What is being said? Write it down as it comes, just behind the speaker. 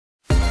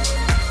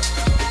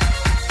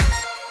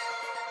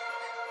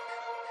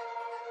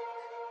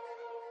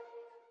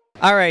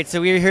All right, so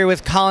we're here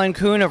with Colin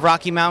Kuhn of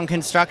Rocky Mountain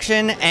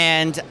Construction,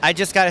 and I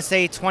just got to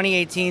say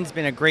 2018 has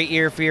been a great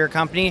year for your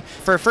company.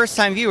 For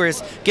first-time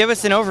viewers, give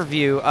us an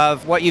overview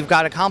of what you've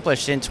got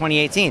accomplished in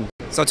 2018.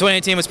 So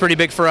 2018 was pretty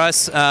big for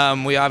us.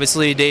 We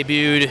obviously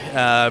debuted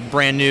a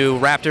brand new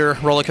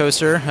Raptor roller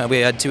coaster. We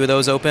had two of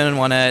those open,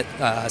 one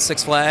at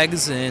Six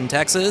Flags in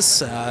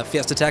Texas,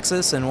 Fiesta,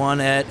 Texas, and one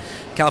at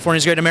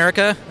California's Great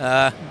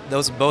America.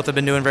 Those both have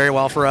been doing very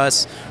well for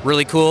us.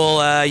 Really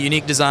cool,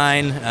 unique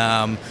design,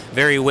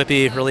 very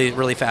whippy,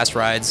 really fast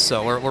rides.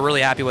 So we're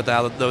really happy with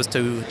how those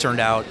two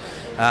turned out.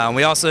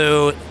 We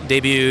also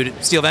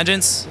debuted Steel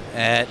Vengeance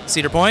at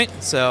Cedar Point.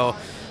 So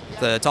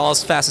the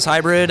tallest, fastest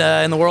hybrid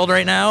in the world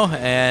right now,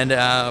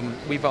 and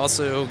we've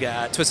also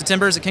got Twisted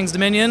Timbers at King's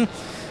Dominion.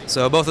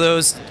 So both of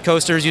those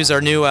coasters use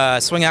our new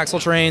swing axle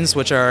trains,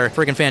 which are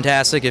freaking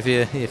fantastic. If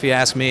you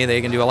ask me,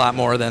 they can do a lot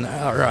more than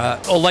our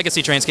old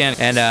legacy trains can.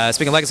 And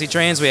speaking of legacy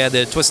trains, we had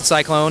the Twisted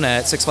Cyclone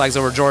at Six Flags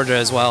Over Georgia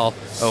as well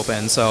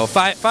open. So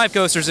five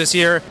coasters this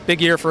year, big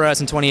year for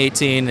us in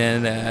 2018,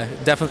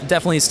 and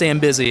definitely staying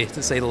busy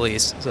to say the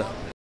least. So.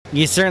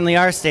 You certainly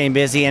are staying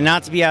busy, and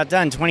not to be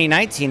outdone,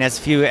 2019 has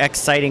a few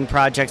exciting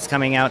projects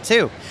coming out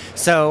too.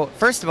 So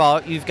first of all,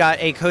 you've got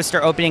a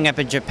coaster opening up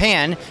in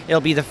Japan.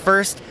 It'll be the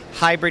first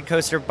hybrid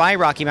coaster by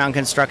Rocky Mountain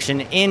Construction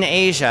in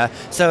Asia.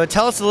 So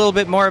tell us a little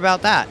bit more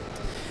about that.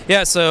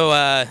 Yeah, so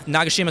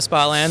Nagashima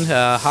Spaland,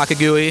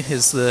 Hakagui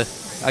is the,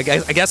 I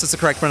guess it's the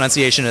correct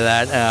pronunciation of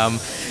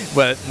that.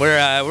 But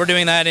we're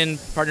doing that in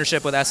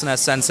partnership with S&S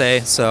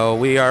Sensei. So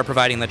we are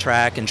providing the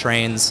track and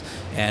trains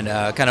and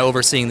kind of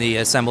overseeing the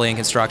assembly and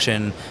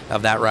construction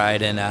of that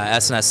ride. And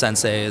S&S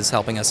Sensei is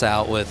helping us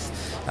out with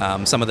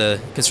some of the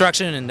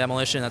construction and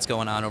demolition that's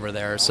going on over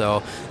there.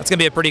 So that's going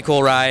to be a pretty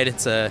cool ride.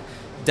 It's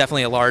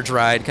definitely a large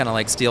ride, kind of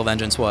like Steel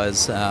Vengeance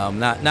was.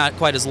 Not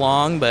quite as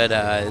long, but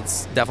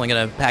it's definitely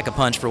going to pack a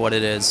punch for what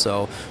it is.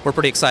 So we're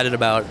pretty excited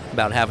about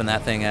having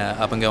that thing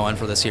up and going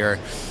for this year.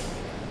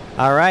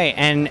 All right,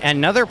 and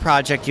another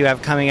project you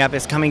have coming up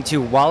is coming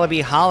to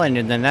Walibi Holland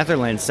in the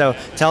Netherlands. So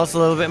tell us a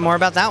little bit more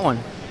about that one.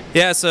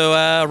 Yeah,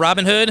 so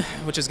Robin Hood,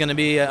 which is going to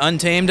be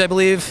Untamed, I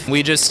believe.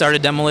 We just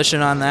started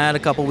demolition on that a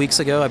couple weeks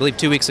ago. I believe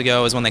 2 weeks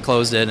ago is when they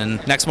closed it,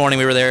 and next morning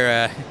we were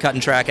there cutting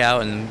track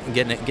out and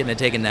getting it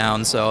taken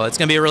down. So it's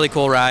going to be a really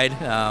cool ride.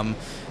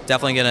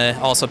 Definitely going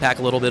to also pack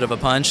a little bit of a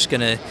punch.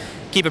 Going to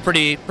keep a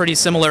pretty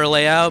similar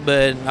layout,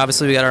 but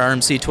obviously we got our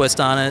RMC twist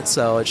on it,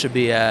 so it should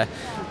be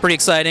pretty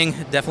exciting.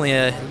 Definitely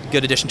a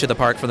good addition to the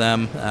park for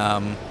them.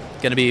 Going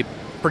to be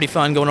pretty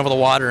fun going over the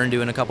water and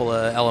doing a couple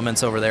of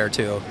elements over there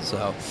too.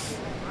 So.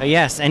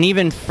 Yes, and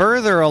even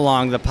further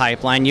along the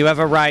pipeline, you have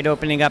a ride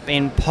opening up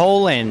in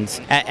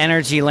Poland at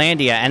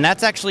Energylandia, and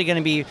that's actually going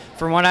to be,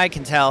 from what I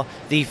can tell,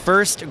 the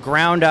first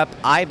ground-up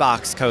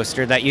iBox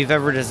coaster that you've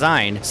ever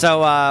designed.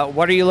 So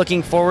what are you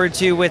looking forward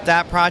to with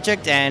that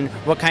project, and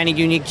what kind of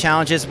unique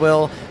challenges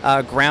will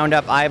a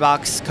ground-up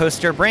iBox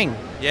coaster bring?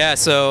 Yeah,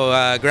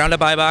 so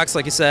ground-up iBox,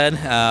 like you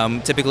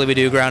said, typically we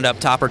do ground-up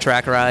top or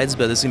track rides,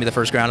 but this is going to be the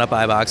first ground-up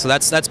iBox, so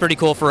that's pretty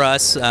cool for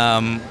us.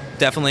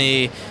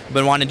 Definitely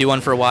been wanting to do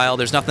one for a while.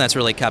 There's nothing that's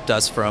really kept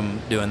us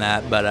from doing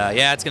that, but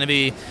yeah, it's going to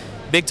be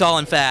big, tall,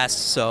 and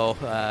fast, so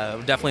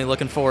definitely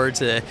looking forward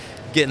to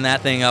getting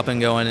that thing up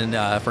and going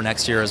for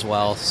next year as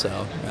well.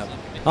 So. Yep.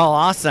 Oh,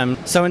 awesome.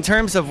 So in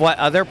terms of what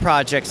other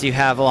projects you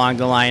have along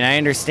the line, I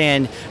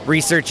understand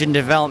research and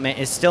development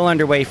is still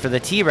underway for the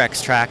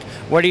T-Rex track.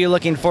 What are you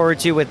looking forward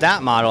to with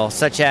that model,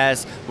 such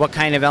as what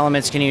kind of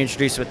elements can you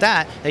introduce with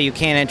that you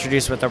can't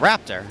introduce with the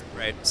Raptor?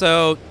 Right.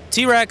 So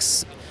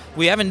T-Rex,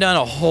 we haven't done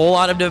a whole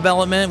lot of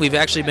development. We've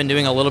actually been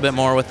doing a little bit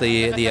more with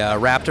the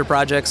Raptor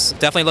projects.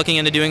 Definitely looking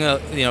into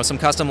doing some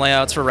custom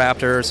layouts for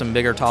Raptor, some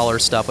bigger, taller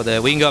stuff with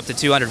it. We can go up to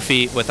 200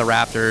 feet with the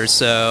Raptors,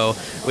 so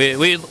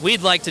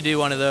we'd like to do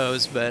one of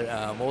those,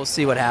 but we'll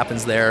see what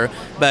happens there.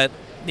 But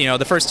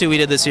the first two we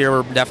did this year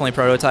were definitely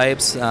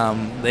prototypes.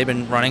 They've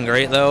been running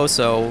great though,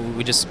 so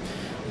we just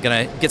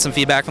gonna get some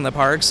feedback from the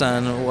parks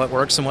on what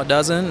works and what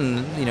doesn't,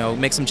 and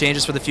make some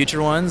changes for the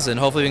future ones, and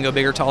hopefully we can go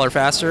bigger, taller,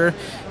 faster.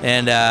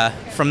 And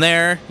from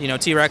there,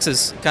 T-Rex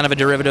is kind of a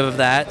derivative of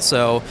that.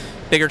 So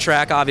bigger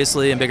track,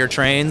 obviously, and bigger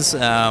trains.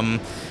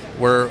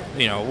 We're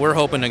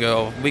hoping to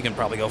go. We can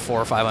probably go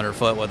 400 or 500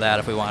 foot with that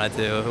if we wanted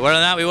to. Whether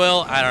or not we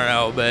will, I don't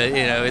know. But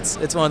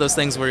it's one of those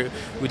things where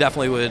we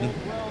definitely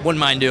wouldn't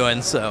mind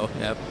doing. So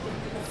yep.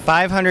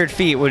 500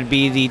 feet would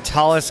be the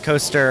tallest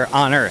coaster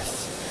on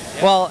Earth.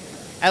 Yep. Well.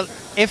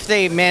 If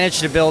they manage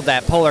to build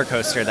that polar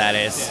coaster, that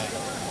is.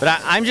 Yeah.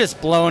 But I'm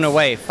just blown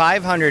away.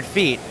 500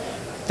 feet.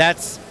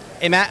 That's...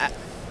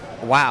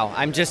 Wow,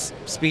 I'm just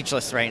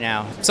speechless right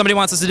now. If somebody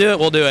wants us to do it,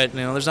 we'll do it.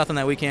 There's nothing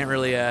that we can't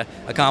really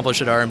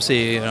accomplish at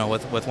RMC,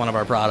 with one of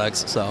our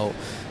products. So,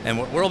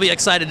 and we'll be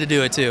excited to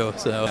do it too.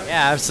 So.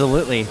 Yeah,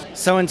 absolutely.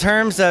 So in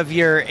terms of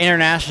your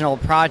international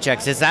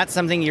projects, is that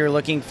something you're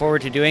looking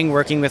forward to doing,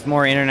 working with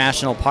more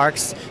international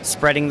parks,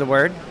 spreading the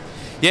word?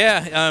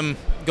 Yeah,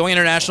 going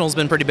international has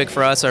been pretty big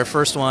for us. Our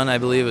first one, I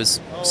believe,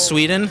 was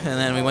Sweden, and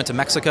then we went to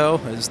Mexico.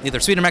 It was either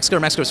Sweden or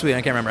Mexico, Sweden.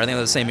 I can't remember. I think it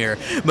was the same year.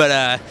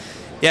 But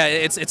Yeah,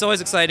 it's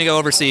always exciting to go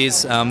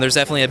overseas. There's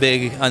definitely a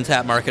big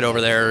untapped market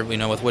over there,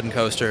 with wooden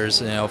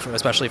coasters,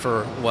 especially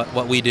for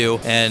what we do.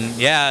 And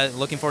yeah,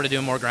 looking forward to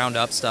doing more ground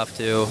up stuff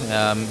too.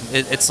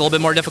 It's a little bit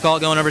more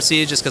difficult going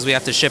overseas just because we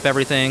have to ship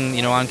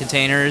everything, on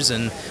containers,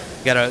 and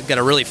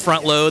gotta really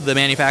front load the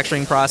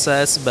manufacturing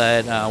process.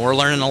 But we're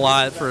learning a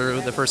lot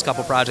for the first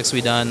couple projects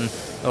we've done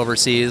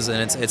overseas,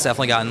 and it's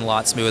definitely gotten a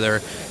lot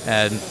smoother.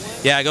 And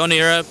yeah, going to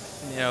Europe,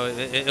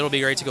 it'll be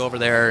great to go over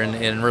there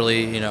and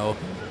really,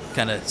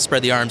 kind of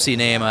spread the RMC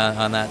name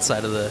on that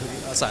side of the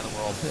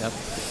world. Yep.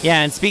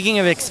 Yeah, and speaking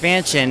of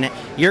expansion,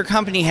 your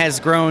company has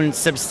grown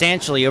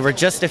substantially over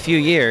just a few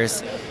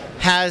years.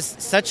 Has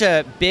such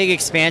a big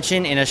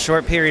expansion in a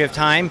short period of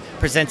time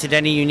presented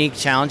any unique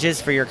challenges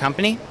for your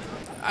company?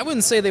 I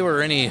wouldn't say they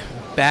were any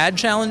bad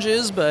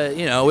challenges, but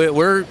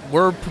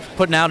we're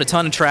putting out a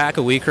ton of track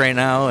a week right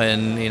now,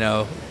 and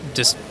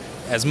just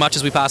as much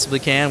as we possibly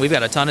can. We've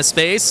got a ton of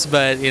space,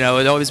 but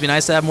it'd always be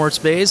nice to have more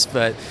space,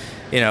 but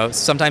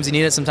sometimes you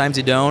need it, sometimes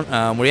you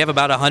don't. We have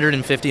about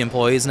 150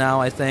 employees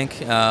now, I think.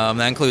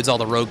 That includes all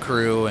the road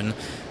crew and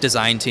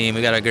design team.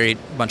 We got a great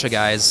bunch of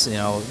guys,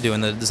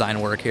 doing the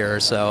design work here.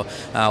 So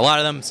a lot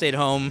of them stayed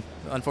home,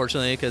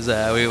 unfortunately, because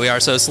we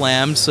are so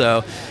slammed.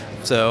 So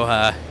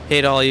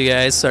hate all you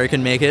guys. Sorry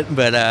couldn't make it,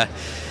 but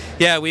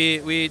yeah,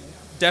 we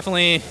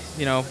definitely,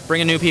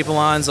 bringing new people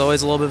on is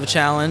always a little bit of a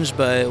challenge.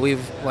 But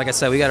like I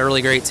said, we got a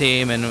really great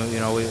team, and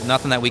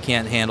nothing that we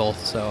can't handle.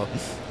 So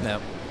yeah.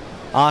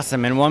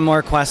 Awesome. And one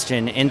more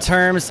question. In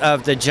terms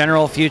of the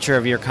general future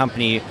of your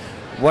company,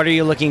 what are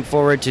you looking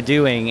forward to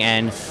doing,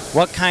 and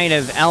what kind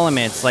of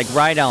elements, like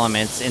ride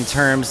elements, in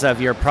terms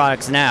of your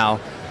products now,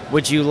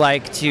 would you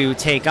like to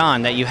take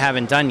on that you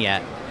haven't done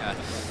yet? Yeah.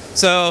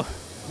 So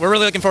we're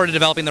really looking forward to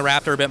developing the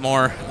Raptor a bit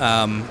more.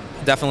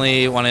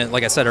 Definitely want to,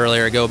 like I said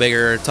earlier, go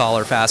bigger,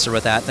 taller, faster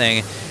with that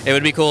thing. It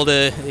would be cool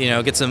to,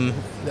 get some,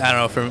 I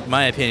don't know, from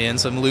my opinion,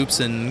 some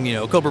loops and,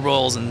 Cobra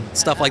Bowls and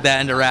stuff like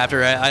that into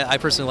Raptor. I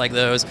personally like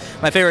those.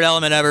 My favorite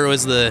element ever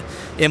was the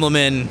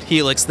Immelman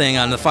Helix thing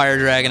on the Fire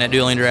Dragon at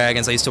Dueling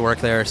Dragons. I used to work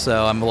there,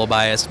 so I'm a little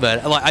biased,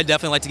 but I'd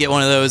definitely like to get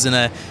one of those in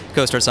a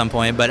coaster at some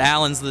point. But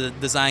Alan's the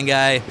design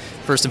guy,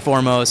 first and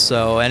foremost,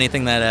 so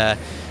anything that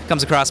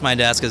comes across my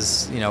desk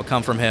is,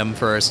 come from him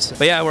first.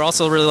 But yeah, we're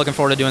also really looking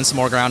forward to doing some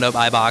more ground up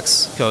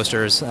iBox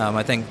coasters.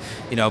 I think,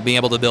 being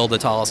able to build the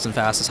tallest and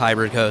fastest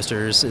hybrid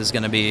coasters is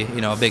going to be,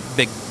 a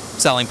big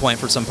selling point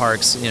for some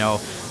parks,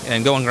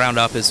 and going ground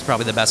up is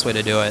probably the best way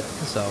to do it.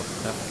 So,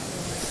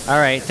 yeah. All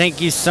right,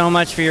 thank you so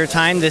much for your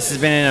time. This has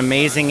been an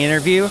amazing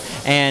interview,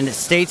 and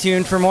stay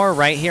tuned for more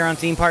right here on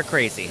Theme Park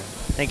Crazy.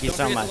 Thank you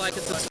so much. Don't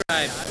forget to like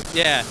and subscribe.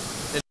 Yeah.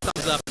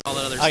 Thumbs up and all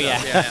that other stuff.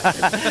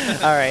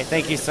 Yeah. All right.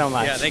 Thank you so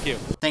much. Yeah, thank you.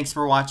 Thanks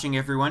for watching,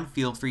 everyone.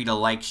 Feel free to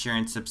like, share,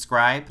 and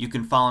subscribe. You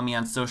can follow me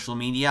on social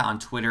media on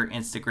Twitter,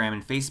 Instagram,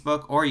 and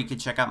Facebook, or you can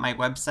check out my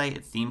website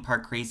at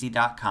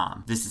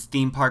themeparkcrazy.com. This is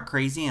Theme Park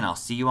Crazy, and I'll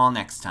see you all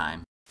next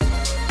time.